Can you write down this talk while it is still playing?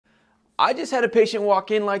I just had a patient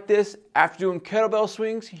walk in like this after doing kettlebell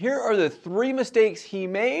swings. Here are the 3 mistakes he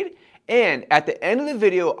made, and at the end of the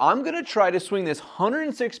video, I'm gonna try to swing this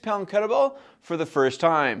 106-pound kettlebell for the first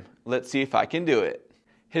time. Let's see if I can do it.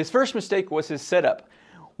 His first mistake was his setup.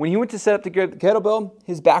 When he went to set up the kettlebell,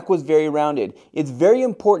 his back was very rounded. It's very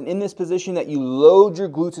important in this position that you load your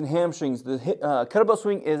glutes and hamstrings. The kettlebell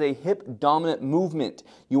swing is a hip dominant movement.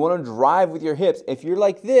 You want to drive with your hips. If you're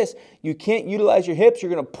like this, you can't utilize your hips.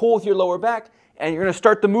 You're going to pull with your lower back, and you're going to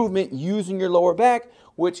start the movement using your lower back,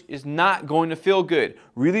 which is not going to feel good.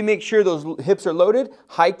 Really make sure those hips are loaded.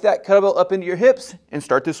 Hike that kettlebell up into your hips and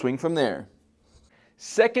start to swing from there.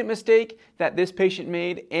 Second mistake that this patient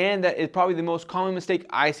made, and that is probably the most common mistake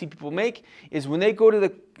I see people make, is when they go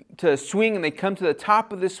to swing and they come to the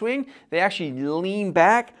top of the swing, they actually lean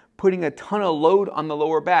back, putting a ton of load on the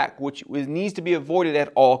lower back, which needs to be avoided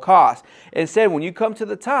at all costs. Instead, when you come to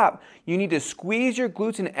the top, you need to squeeze your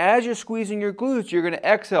glutes, and as you're squeezing your glutes, you're going to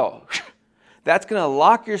exhale. That's going to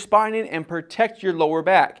lock your spine in and protect your lower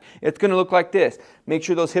back. It's going to look like this. Make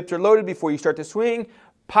sure those hips are loaded before you start to swing.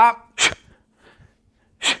 Pop.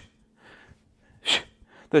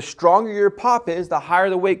 The stronger your pop is, the higher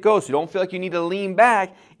the weight goes. So don't feel like you need to lean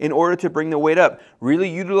back in order to bring the weight up. Really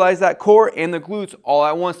utilize that core and the glutes all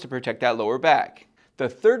at once to protect that lower back. The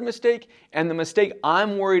third mistake, and the mistake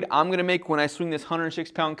I'm worried I'm going to make when I swing this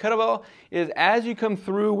 106-pound kettlebell, is as you come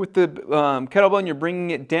through with the kettlebell and you're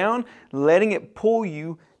bringing it down, letting it pull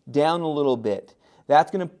you down a little bit. That's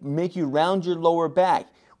going to make you round your lower back.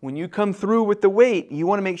 When you come through with the weight, you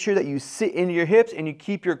want to make sure that you sit into your hips and you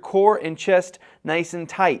keep your core and chest nice and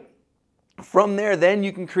tight. From there, then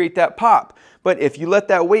you can create that pop. But if you let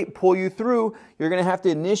that weight pull you through, you're going to have to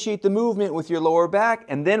initiate the movement with your lower back,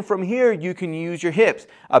 and then from here, you can use your hips.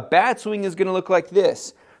 A bad swing is going to look like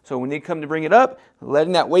this. So when they come to bring it up,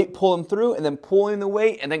 letting that weight pull them through, and then pulling the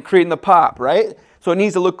weight, and then creating the pop, right? So it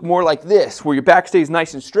needs to look more like this, where your back stays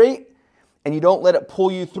nice and straight, and you don't let it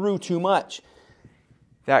pull you through too much.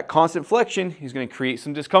 That constant flexion is going to create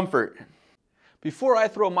some discomfort. Before I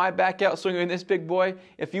throw my back out swinging this big boy,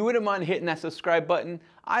 if you wouldn't mind hitting that subscribe button.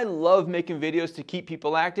 I love making videos to keep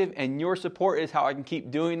people active, and your support is how I can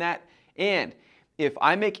keep doing that. And if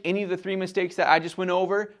I make any of the 3 mistakes that I just went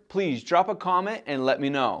over, please drop a comment and let me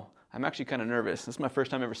know. I'm actually kind of nervous. This is my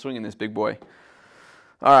first time ever swinging this big boy.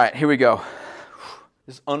 All right, here we go.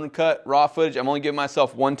 This is uncut, raw footage. I'm only giving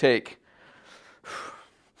myself 1 take.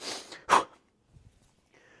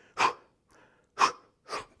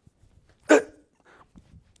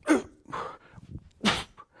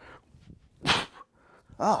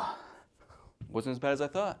 Ah, wasn't as bad as I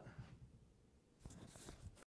thought.